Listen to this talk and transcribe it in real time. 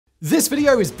This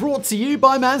video is brought to you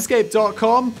by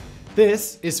Manscaped.com.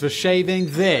 This is for shaving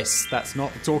this. That's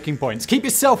not the talking points. Keep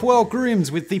yourself well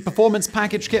groomed with the Performance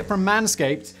Package Kit from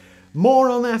Manscaped. More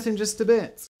on that in just a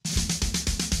bit.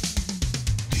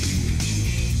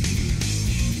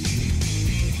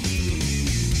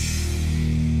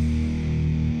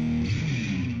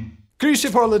 Cruise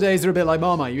ship holidays are a bit like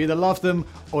Marmite. You either love them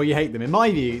or you hate them. In my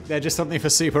view, they're just something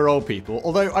for super old people.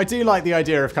 Although I do like the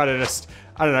idea of kind of just,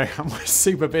 I don't know, I'm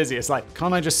super busy. It's like,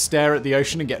 can't I just stare at the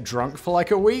ocean and get drunk for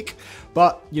like a week?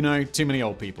 But, you know, too many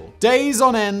old people. Days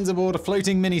on end aboard a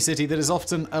floating mini-city that is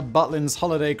often a Butlin's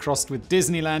holiday crossed with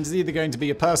Disneyland is either going to be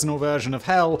a personal version of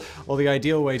hell or the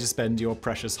ideal way to spend your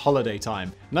precious holiday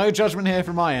time. No judgment here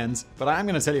from my end, but I am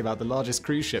going to tell you about the largest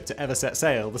cruise ship to ever set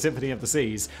sail, the Symphony of the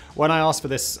Seas. When I asked for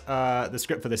this, the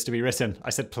script for this to be written, I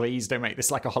said, please don't make this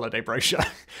like a holiday brochure.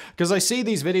 Because I see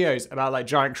these videos about like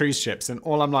giant cruise ships and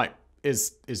all I'm like,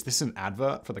 is this an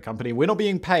advert for the company? We're not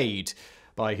being paid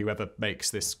by whoever makes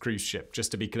this cruise ship.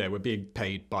 Just to be clear, we're being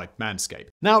paid by Manscaped.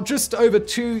 Now, just over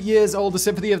 2 years old, the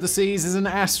Symphony of the Seas is an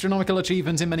astronomical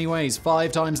achievement in many ways.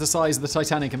 5 times the size of the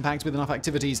Titanic and packed with enough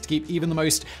activities to keep even the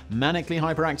most manically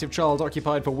hyperactive child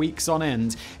occupied for weeks on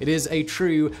end. It is a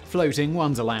true floating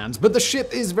wonderland. But the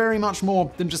ship is very much more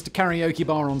than just a karaoke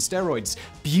bar on steroids.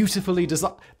 Beautifully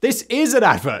designed. This is an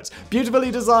advert!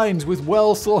 Beautifully designed with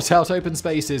well thought out open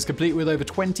spaces, complete with over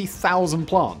 20,000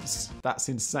 plants. That's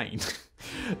insane.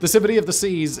 The Symphony of the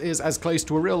Seas is as close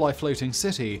to a real-life floating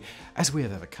city as we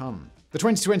have ever come. The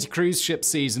 2020 cruise ship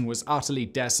season was utterly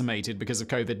decimated because of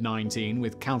COVID-19,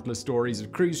 with countless stories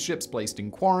of cruise ships placed in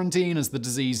quarantine as the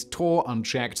disease tore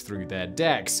unchecked through their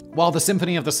decks. While the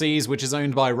Symphony of the Seas, which is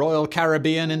owned by Royal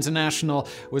Caribbean International,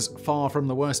 was far from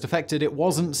the worst affected, it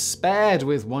wasn't spared,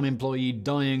 with one employee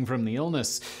dying from the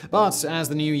illness. But as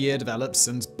the new year develops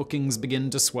and bookings begin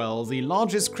to swell, the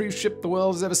largest cruise ship the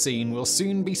world has ever seen will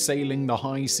soon be sailing the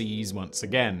high seas once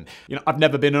again. You know, I've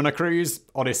never been on a cruise.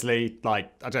 Honestly, I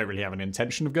don't really have an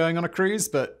intention of going on a cruise,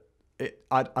 but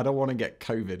I don't want to get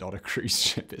COVID on a cruise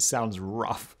ship. It sounds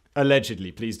rough.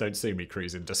 Allegedly, please don't sue me,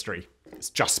 cruise industry.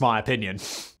 It's just my opinion.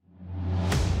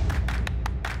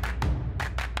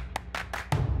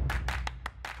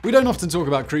 We don't often talk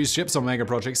about cruise ships or mega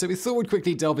projects, so we thought we'd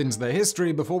quickly delve into their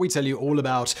history before we tell you all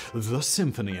about the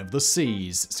Symphony of the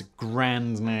Seas. It's a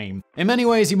grand name. In many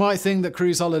ways, you might think that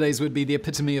cruise holidays would be the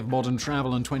epitome of modern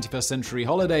travel and 21st century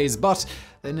holidays, but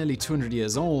they're nearly 200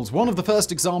 years old. One of the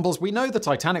first examples, we know the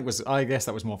Titanic was, I guess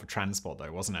that was more for transport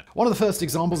though, wasn't it? One of the first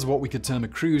examples of what we could term a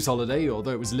cruise holiday,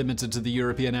 although it was limited to the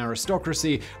European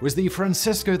aristocracy, was the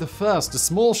Francisco I, a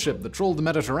small ship that trawled the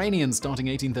Mediterranean starting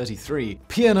 1833.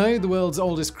 P&O, the world's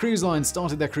oldest cruise line,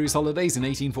 started their cruise holidays in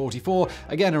 1844,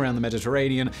 again around the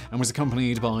Mediterranean, and was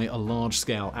accompanied by a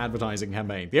large-scale advertising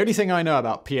campaign. The only thing I know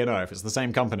about P&O, if it's the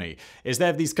same company, is they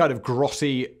have these kind of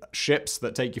grotty ships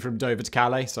that take you from Dover to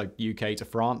Calais, so UK to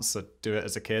France. I do it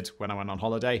as a kid when I went on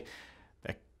holiday.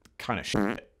 They're kind of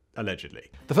shit,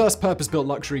 allegedly. The first purpose-built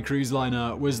luxury cruise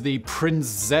liner was the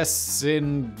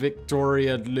Prinzessin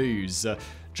Victoria Luz, a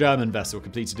German vessel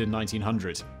completed in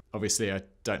 1900. Obviously, I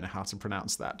don't know how to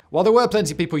pronounce that. While there were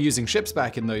plenty of people using ships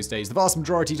back in those days, the vast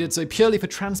majority did so purely for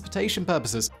transportation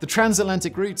purposes. The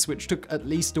transatlantic routes, which took at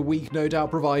least a week, no doubt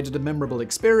provided a memorable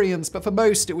experience, but for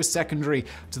most it was secondary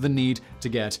to the need to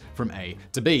get from A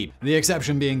to B. The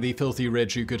exception being the filthy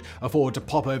rich who could afford to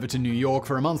pop over to New York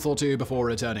for a month or two before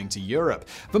returning to Europe.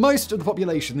 For most of the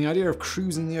population, the idea of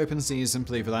cruising the open seas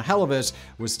simply for the hell of it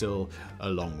was still a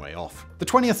long way off. The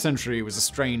 20th century was a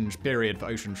strange period for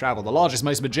ocean travel. The largest,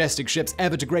 most majestic ships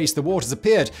ever to grace the waters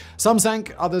appeared. Some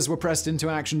sank, others were pressed into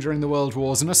action during the World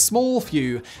Wars, and a small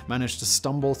few managed to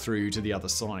stumble through to the other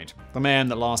side. The mayhem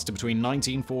that lasted between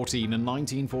 1914 and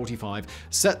 1945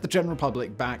 set the general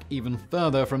public back even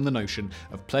further from the notion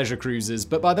of pleasure cruises,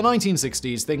 but by the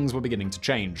 1960s things were beginning to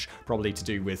change, probably to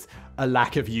do with a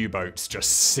lack of U-boats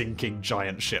just sinking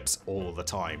giant ships all the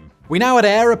time. We now had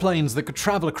aeroplanes that could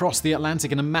travel across the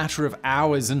Atlantic in a matter of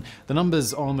hours, and the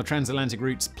numbers on the transatlantic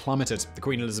routes plummeted. The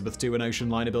Queen Elizabeth II, an ocean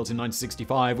liner built in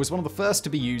 1965, was one of the first to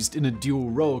be used in a dual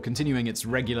role, continuing its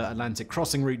regular Atlantic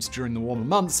crossing routes during the warmer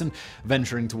months and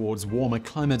venturing towards warmer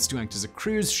climates to act as a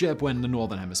cruise ship when the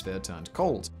northern hemisphere turned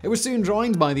cold. It was soon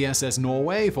joined by the SS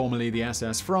Norway, formerly the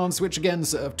SS France, which again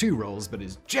served two roles but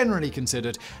is generally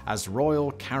considered as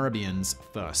Royal Caribbean's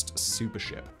first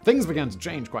supership. Things began to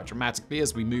change quite dramatically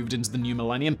as we moved into the new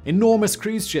millennium. Enormous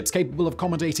cruise ships capable of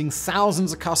accommodating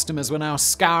thousands of customers were now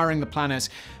scouring the planet,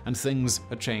 and things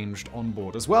had changed on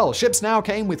board as well. Ships now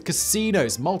came with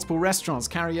casinos, multiple restaurants,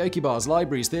 karaoke bars,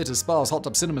 libraries, theaters, spas, hot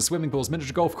tub cinemas, swimming pools,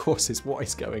 miniature golf courses. What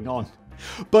is going on?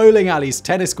 Bowling alleys,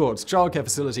 tennis courts, childcare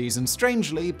facilities, and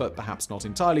strangely, but perhaps not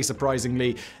entirely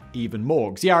surprisingly, even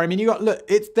morgues. Yeah, I mean, look,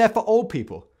 it's there for old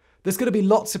people. There's going to be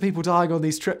lots of people dying on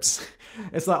these trips.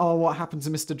 It's like, oh, what happened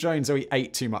to Mr. Jones? Oh, he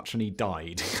ate too much and he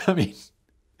died. I mean,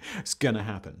 it's going to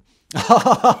happen.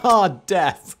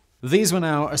 Death. These were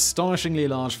now astonishingly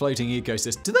large floating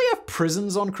ecosystems. Do they have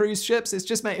prisons on cruise ships? It's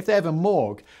just, mate, if they have a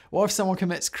morgue, what if someone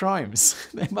commits crimes?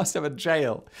 They must have a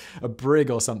jail, a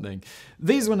brig or something.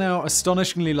 These were now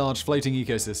astonishingly large floating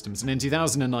ecosystems, and in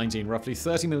 2019, roughly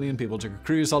 30 million people took a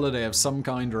cruise holiday of some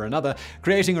kind or another,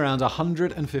 creating around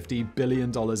 $150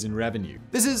 billion in revenue.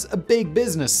 This is a big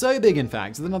business, so big in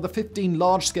fact that another 15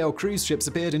 large-scale cruise ships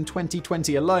appeared in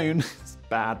 2020 alone.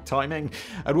 Bad timing.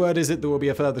 And word is it there will be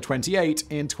a further 28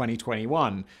 in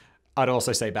 2021. I'd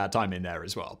also say bad timing there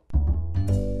as well.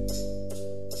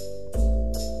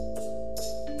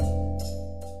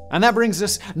 And that brings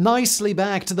us nicely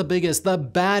back to the biggest, the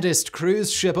baddest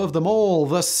cruise ship of them all,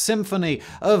 the Symphony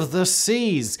of the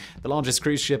Seas. The largest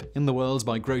cruise ship in the world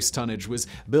by gross tonnage was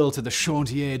built at the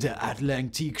Chantier de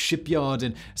l'Atlantique shipyard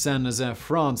in Saint-Nazaire,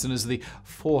 France, and is the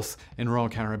fourth in Royal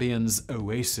Caribbean's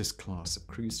Oasis class of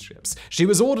cruise ships. She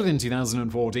was ordered in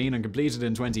 2014 and completed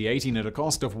in 2018 at a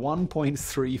cost of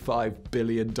 $1.35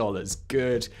 billion.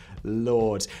 Good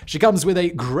Lord. She comes with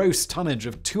a gross tonnage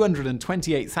of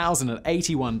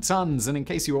 228,081 tons, and in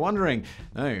case you were wondering,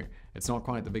 no, it's not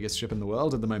quite the biggest ship in the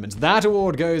world at the moment. That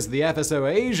award goes to the FSO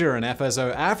Asia and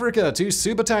FSO Africa, two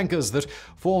supertankers that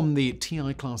form the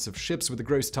TI class of ships with a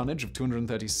gross tonnage of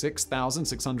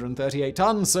 236,638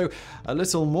 tons, so a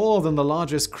little more than the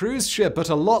largest cruise ship, but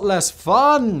a lot less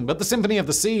fun. But the Symphony of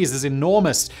the Seas is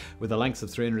enormous. With a length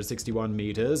of 361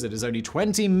 meters, it is only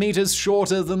 20 meters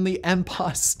shorter than the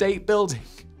Empire State Building.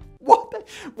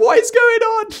 What is going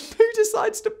on? Who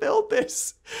decides to build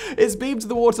this? Its beam to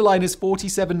the waterline is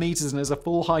 47 meters and has a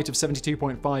full height of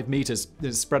 72.5 meters.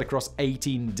 It's spread across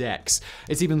 18 decks.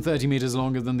 It's even 30 meters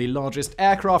longer than the largest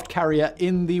aircraft carrier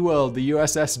in the world, the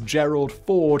USS Gerald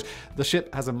Ford. The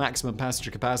ship has a maximum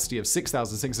passenger capacity of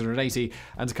 6,680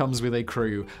 and comes with a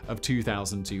crew of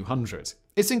 2,200.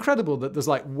 It's incredible that there's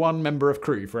like one member of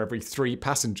crew for every 3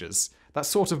 passengers. That's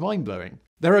sort of mind-blowing.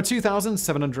 There are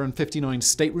 2,759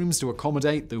 staterooms to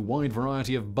accommodate the wide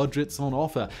variety of budgets on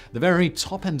offer. The very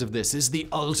top end of this is the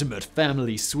ultimate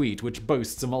family suite, which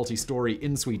boasts a multi-story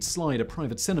in-suite slide, a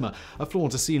private cinema, a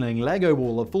floor-to-ceiling Lego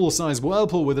wall, a full-size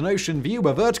whirlpool with an ocean view,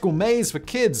 a vertical maze for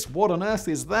kids. What on earth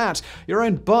is that? Your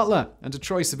own butler, and a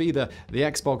choice of either the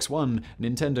Xbox One,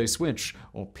 Nintendo Switch,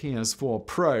 or PS4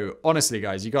 Pro. Honestly,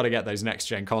 guys, you gotta get those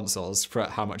next-gen consoles for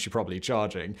how much you're probably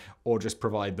charging, or just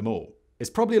provide them all. It's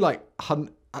probably like,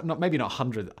 maybe not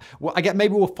 100. Well,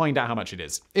 maybe we'll find out how much it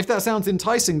is. If that sounds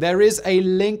enticing, there is a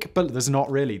link, but there's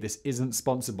not really. This isn't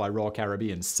sponsored by Royal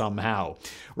Caribbean somehow.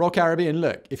 Royal Caribbean,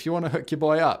 look, if you want to hook your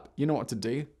boy up, you know what to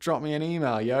do. Drop me an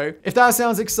email, yo. If that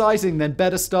sounds exciting, then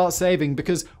better start saving,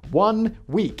 because 1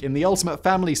 week in the Ultimate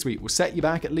Family Suite will set you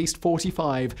back at least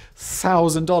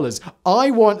 $45,000.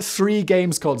 I want 3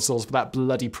 games consoles for that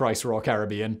bloody price, Royal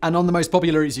Caribbean. And on the most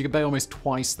popular routes, you can pay almost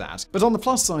twice that. But on the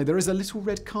plus side, there is a little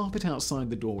red carpet outside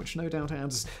the door, which no doubt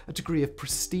adds a degree of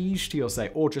prestige to your stay.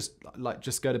 Or just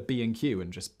go to B&Q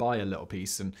and just buy a little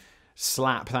piece and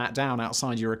slap that down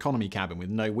outside your economy cabin with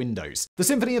no windows. The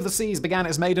Symphony of the Seas began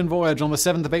its maiden voyage on the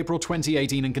 7th of April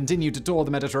 2018 and continued to tour the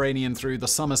Mediterranean through the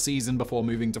summer season before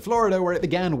moving to Florida, where it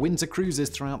began winter cruises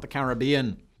throughout the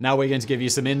Caribbean. Now we're going to give you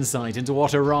some insight into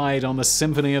what a ride on the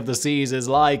Symphony of the Seas is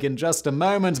like in just a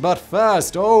moment, but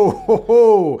first, a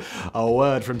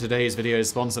word from today's video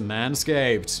sponsor,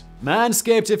 Manscaped.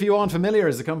 Manscaped, if you aren't familiar,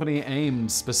 is a company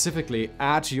aimed specifically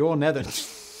at your nether...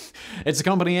 It's a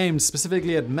company aimed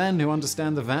specifically at men who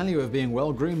understand the value of being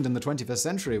well-groomed in the 21st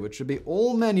century, which should be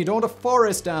all men. You don't want a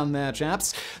forest down there,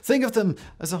 chaps. Think of them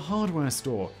as a hardware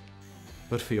store,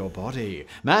 but for your body.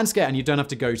 Manscaped, and you don't have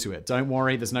to go to it. Don't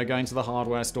worry, there's no going to the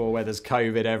hardware store where there's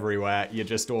COVID everywhere. You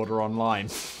just order online.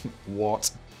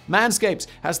 What? Manscaped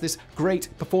has this great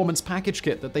performance package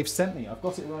kit that they've sent me. I've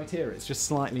got it right here. It's just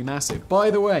slightly massive.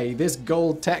 By the way, this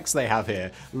gold text they have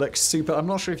here looks super... I'm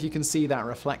not sure if you can see that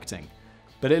reflecting,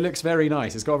 but it looks very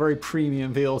nice. It's got a very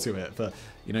premium feel to it for,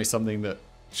 you know, something that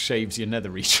shaves your nether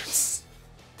regions.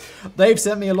 They've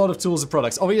sent me a lot of tools and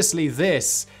products. Obviously,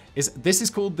 this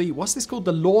is called the, what's this called?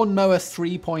 The Lawnmower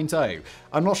 3.0.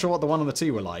 I'm not sure what the 1 and the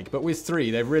 2 were like, but with 3,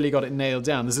 they've really got it nailed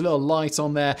down. There's a little light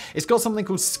on there. It's got something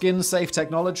called skin safe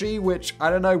technology, which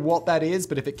I don't know what that is,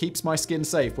 but if it keeps my skin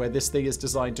safe where this thing is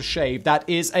designed to shave, that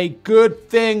is a good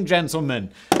thing,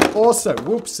 gentlemen. Also,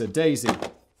 whoops-a-daisy.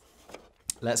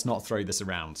 Let's not throw this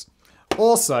around.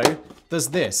 Also, there's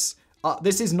this.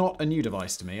 This is not a new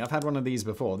device to me. I've had one of these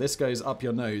before. This goes up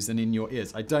your nose and in your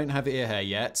ears. I don't have ear hair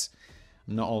yet.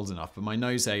 I'm not old enough, but my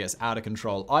nose hair gets out of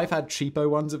control. I've had cheapo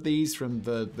ones of these from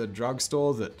the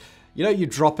drugstore that, you know, you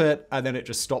drop it and then it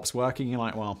just stops working. You're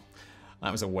like, well,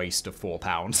 that was a waste of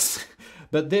 £4.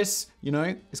 But this, you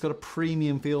know, it's got a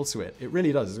premium feel to it. It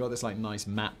really does. It's got this like nice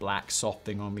matte black soft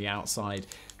thing on the outside.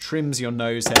 Trims your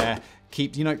nose hair.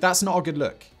 You know, that's not a good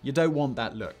look. You don't want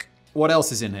that look. What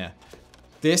else is in here?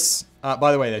 This,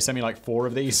 by the way, they sent me like 4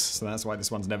 of these, so that's why this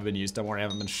one's never been used. Don't worry, I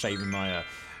haven't been shaving my,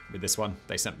 with this one.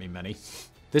 They sent me many.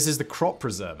 This is the crop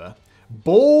preserver.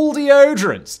 Ball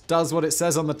deodorant. Does what it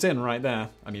says on the tin right there.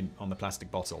 I mean, on the plastic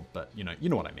bottle, but you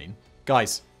know what I mean.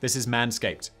 Guys, this is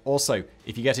Manscaped. Also,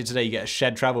 if you get it today, you get a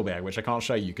shed travel bag, which I can't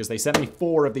show you because they sent me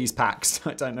 4 of these packs.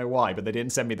 I don't know why, but they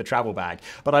didn't send me the travel bag.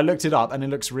 But I looked it up and it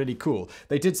looks really cool.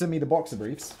 They did send me the boxer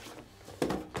briefs.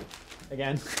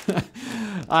 Again,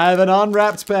 I have an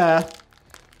unwrapped pair.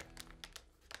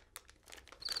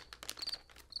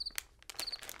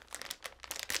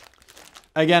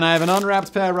 Again, I have an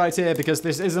unwrapped pair right here because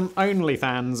this isn't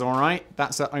OnlyFans, all right?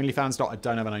 That's at OnlyFans. I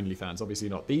don't have an OnlyFans, obviously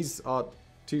not. These are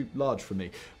too large for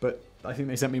me, but I think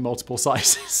they sent me multiple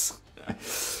sizes.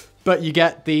 But you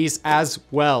get these as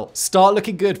well. Start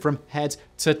looking good from head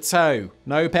to toe.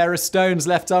 No pair of stones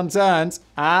left unturned.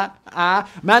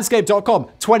 Manscaped.com,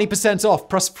 20% off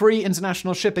plus free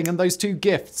international shipping and those 2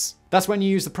 gifts. That's when you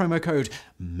use the promo code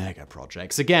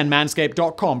MEGAPROJECTS. Again,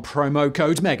 manscaped.com, promo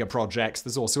code MEGAPROJECTS.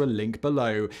 There's also a link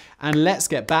below. And let's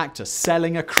get back to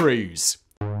selling a cruise.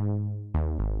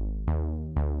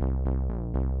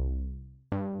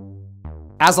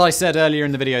 As I said earlier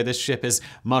in the video, this ship is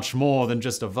much more than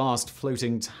just a vast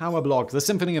floating tower block. The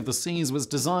Symphony of the Seas was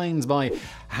designed by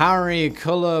Harry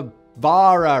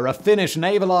Kulavara, a Finnish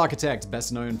naval architect,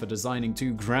 best known for designing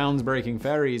 2 groundbreaking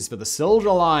ferries for the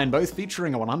Silja Line, both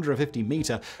featuring a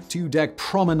 150-meter 2-deck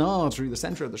promenade through the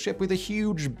center of the ship with a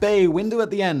huge bay window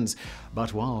at the end.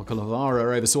 But while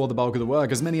Kulavara oversaw the bulk of the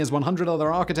work, as many as 100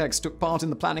 other architects took part in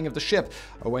the planning of the ship,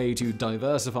 a way to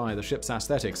diversify the ship's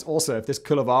aesthetics. Also, if this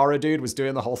Kulavara dude was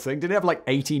doing the whole thing, did he have like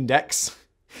 18 decks?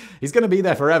 He's gonna be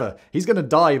there forever. He's gonna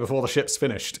die before the ship's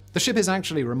finished. The ship is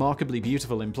actually remarkably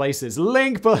beautiful in places.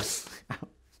 Link, but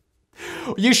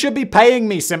you should be paying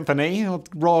me, Symphony, or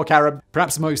Royal Carib.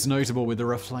 Perhaps most notable with the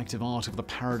reflective art of the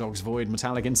Paradox Void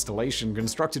metallic installation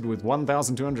constructed with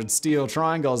 1,200 steel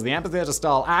triangles, the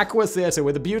amphitheater-style aqua theater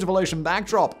with a beautiful ocean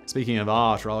backdrop. Speaking of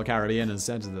art, Royal Caribbean has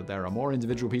said that there are more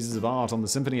individual pieces of art on the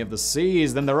Symphony of the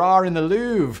Seas than there are in the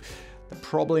Louvre. They're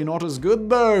probably not as good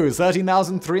though,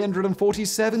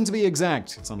 13,347 to be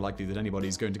exact. It's unlikely that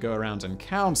anybody's going to go around and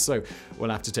count, so we'll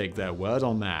have to take their word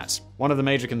on that. One of the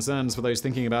major concerns for those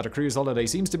thinking about a cruise holiday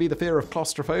seems to be the fear of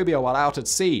claustrophobia while out at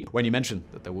sea. When you mention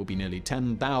that there will be nearly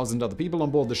 10,000 other people on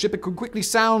board the ship, it could quickly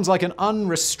sound like an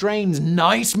unrestrained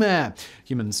nightmare.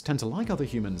 Humans tend to like other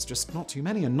humans, just not too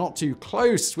many and not too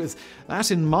close. With that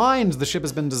in mind, the ship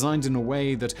has been designed in a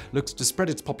way that looks to spread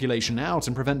its population out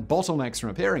and prevent bottlenecks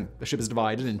from appearing. The ship is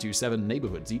divided into 7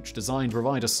 neighborhoods, each designed to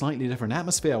provide a slightly different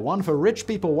atmosphere, one for rich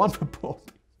people, one for poor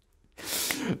people.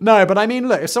 No, but I mean,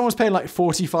 look, if someone's paying like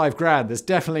 45 grand, there's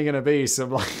definitely going to be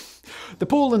some like... The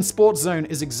pool and sports zone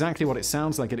is exactly what it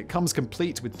sounds like, and it comes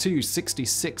complete with 2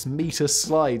 66-meter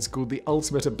slides called the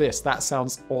Ultimate Abyss. That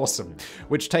sounds awesome.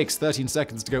 Which takes 13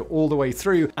 seconds to go all the way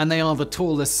through, and they are the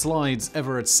tallest slides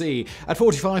ever at sea. At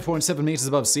 45.7 meters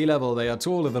above sea level, they are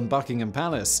taller than Buckingham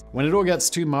Palace. When it all gets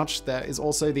too much, there is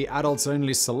also the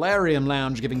adults-only Solarium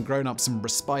Lounge, giving grown-ups some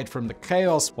respite from the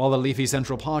chaos, while the leafy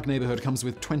Central Park neighborhood comes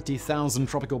with 20,000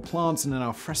 tropical plants and an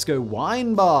alfresco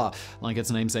wine bar. Like its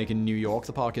namesake in New York,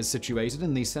 the park is situated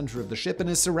in the center of the ship and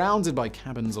is surrounded by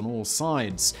cabins on all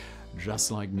sides.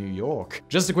 Just like New York.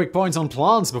 Just a quick point on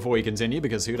plants before we continue,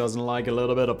 because who doesn't like a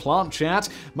little bit of plant chat?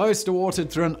 Most are watered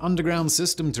through an underground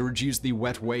system to reduce the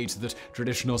wet weight that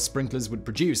traditional sprinklers would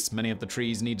produce. Many of the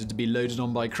trees needed to be loaded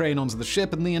on by crane onto the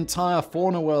ship, and the entire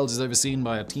fauna world is overseen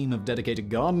by a team of dedicated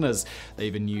gardeners. They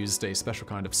even used a special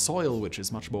kind of soil, which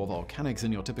is much more volcanic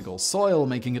than your typical soil,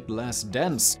 making it less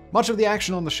dense. Much of the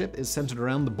action on the ship is centered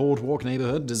around the boardwalk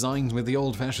neighborhood, designed with the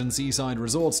old-fashioned seaside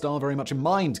resort style very much in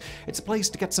mind. It's a place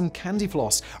to get some candy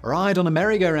floss, ride on a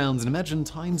merry-go-round and imagine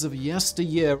times of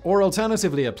yesteryear, or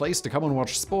alternatively a place to come and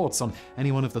watch sports on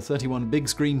any one of the 31 big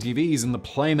screen TVs in the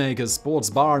Playmakers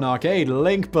Sports Bar and Arcade,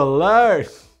 link below.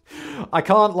 I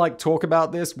can't talk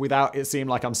about this without it seem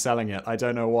like I'm selling it. I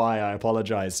don't know why, I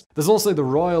apologize. There's also the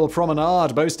Royal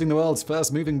Promenade, boasting the world's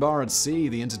first moving bar at sea,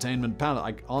 the entertainment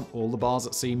palace. Aren't all the bars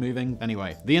at sea moving?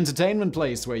 Anyway, the entertainment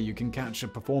place where you can catch a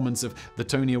performance of the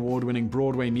Tony Award-winning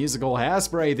Broadway musical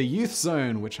Hairspray, the Youth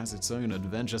Zone, which has its own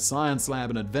Adventure Science Lab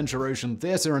and Adventure Ocean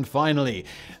Theater, and finally,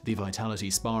 the Vitality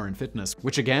Spa and Fitness,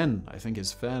 which again, I think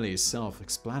is fairly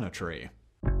self-explanatory.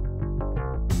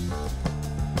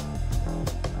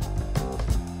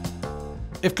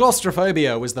 If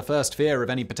claustrophobia was the first fear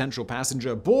of any potential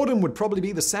passenger, boredom would probably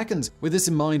be the second. With this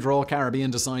in mind, Royal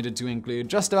Caribbean decided to include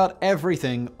just about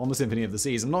everything on the Symphony of the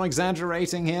Seas. I'm not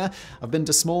exaggerating here. I've been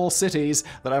to small cities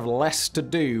that have less to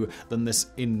do than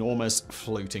this enormous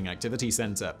floating activity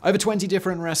center. Over 20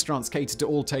 different restaurants cater to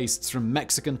all tastes, from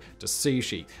Mexican to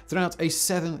sushi. Throughout a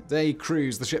 7-day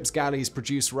cruise, the ship's galleys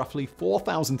produce roughly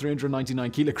 4,399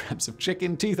 kilograms of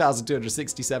chicken,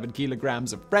 2,267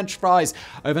 kilograms of French fries,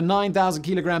 over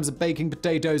 9,000 kilograms of baking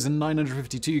potatoes, and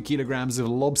 952 kilograms of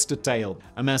lobster tail.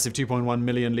 A massive 2.1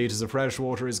 million liters of fresh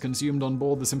water is consumed on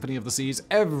board the Symphony of the Seas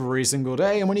every single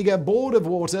day, and when you get bored of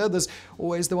water, there's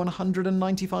always the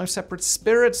 195 separate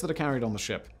spirits that are carried on the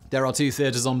ship. There are 2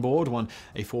 theaters on board, one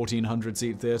a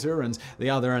 1,400-seat theater and the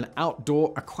other an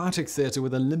outdoor aquatic theater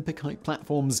with Olympic-height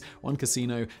platforms, one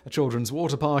casino, a children's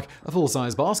water park, a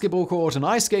full-size basketball court, an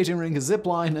ice skating rink, a zip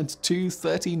line, and 2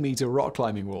 30-meter rock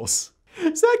climbing walls.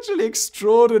 It's actually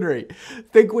extraordinary.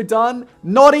 Think we're done?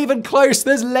 Not even close.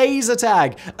 There's laser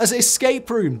tag, an escape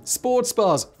room, sports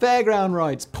bars, fairground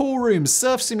rides, pool rooms,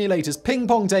 surf simulators, ping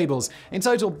pong tables. In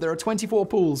total, there are 24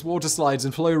 pools, water slides,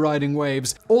 and flow riding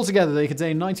waves. Altogether, they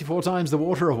contain 94 times the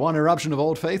water of one eruption of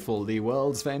Old Faithful, the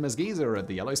world's famous geyser at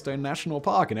the Yellowstone National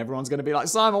Park. And everyone's going to be like,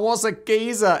 Simon, what's a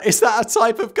geyser? Is that a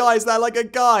type of guy? Is that like a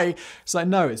guy? So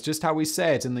no, it's just how we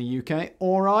say it in the UK.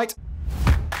 All right.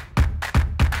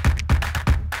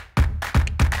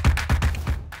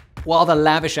 While the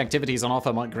lavish activities on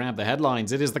offer might grab the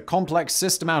headlines, it is the complex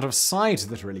system out of sight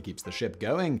that really keeps the ship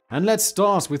going. And let's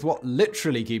start with what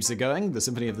literally keeps it going. The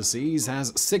Symphony of the Seas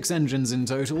has 6 engines in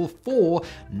total, 4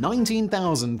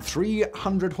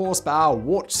 19,300 horsepower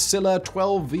Wärtsilä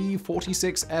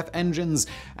 12V46F engines,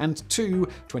 and 2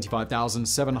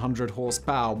 25,700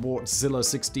 horsepower Wärtsilä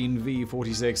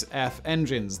 16V46F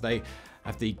engines. They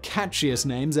have the catchiest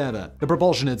names ever. The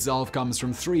propulsion itself comes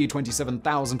from 3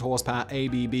 27,000 horsepower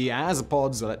ABB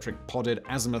Azipods, electric podded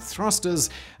azimuth thrusters,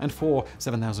 and 4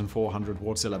 7,400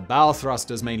 Wärtsilä bow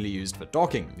thrusters, mainly used for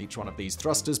docking. Each one of these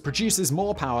thrusters produces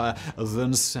more power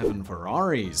than 7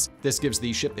 Ferraris. This gives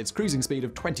the ship its cruising speed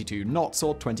of 22 knots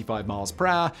or 25 miles per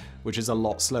hour, which is a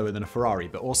lot slower than a Ferrari,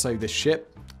 but also this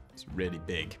ship is really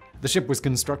big. The ship was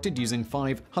constructed using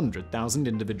 500,000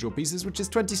 individual pieces, which is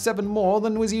 27 more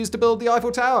than was used to build the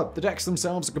Eiffel Tower. The decks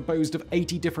themselves are composed of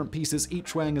 80 different pieces,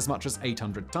 each weighing as much as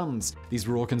 800 tons. These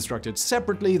were all constructed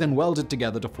separately, then welded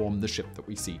together to form the ship that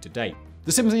we see today.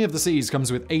 The Symphony of the Seas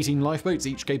comes with 18 lifeboats,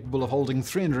 each capable of holding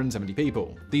 370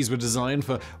 people. These were designed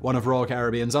for one of Royal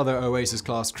Caribbean's other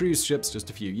Oasis-class cruise ships just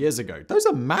a few years ago. Those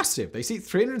are massive. They seat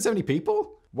 370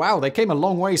 people? Wow, they came a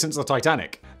long way since the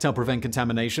Titanic. To help prevent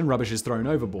contamination, rubbish is thrown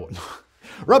overboard.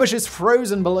 Rubbish is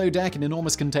frozen below deck in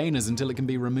enormous containers until it can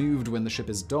be removed when the ship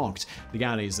is docked. The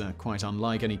galleys are quite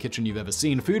unlike any kitchen you've ever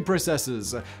seen. Food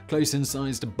processors are close in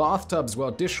size to bathtubs,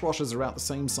 while dishwashers are about the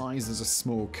same size as a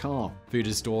small car. Food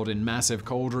is stored in massive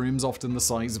cold rooms, often the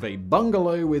size of a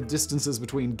bungalow, with distances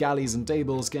between galleys and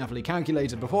tables carefully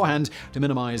calculated beforehand to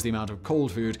minimize the amount of cold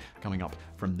food coming up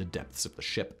from the depths of the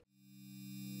ship.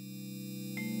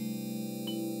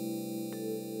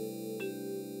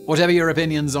 Whatever your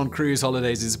opinions on cruise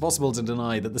holidays, it's impossible to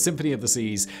deny that the Symphony of the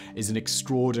Seas is an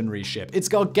extraordinary ship. Its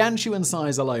gargantuan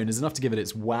size alone is enough to give it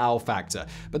its wow factor,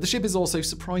 but the ship is also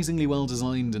surprisingly well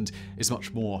designed and is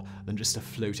much more than just a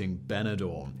floating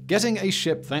Benidorm. Getting a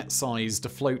ship that size to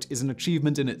float is an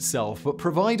achievement in itself, but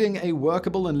providing a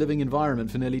workable and living environment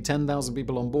for nearly 10,000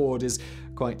 people on board is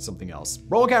quite something else.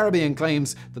 Royal Caribbean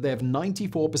claims that they have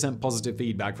 94% positive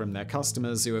feedback from their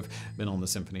customers who have been on the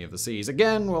Symphony of the Seas.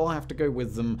 Again, we'll have to go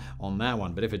with them on that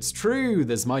one, but if it's true,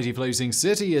 this mighty floating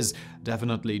city is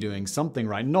definitely doing something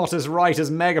right. Not as right as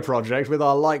Mega Project with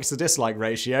our likes to dislike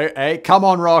ratio, eh? Come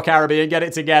on, Royal Caribbean, get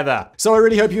it together. So I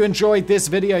really hope you enjoyed this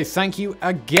video. Thank you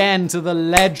again to the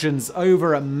legends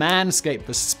over at Manscaped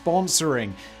for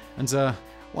sponsoring. And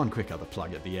one quick other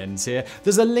plug at the end here.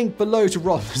 There's a link below to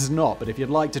There's not, but if you'd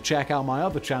like to check out my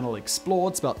other channel,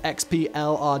 Explored, spelled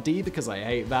XPLRD because I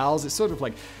hate vowels. It's sort of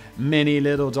like mini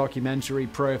little documentary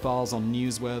profiles on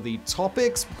newsworthy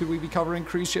topics. Could we be covering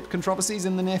cruise ship controversies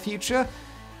in the near future?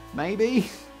 Maybe?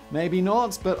 Maybe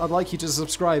not, but I'd like you to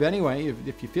subscribe anyway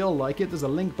if you feel like it. There's a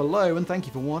link below, and thank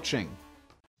you for watching.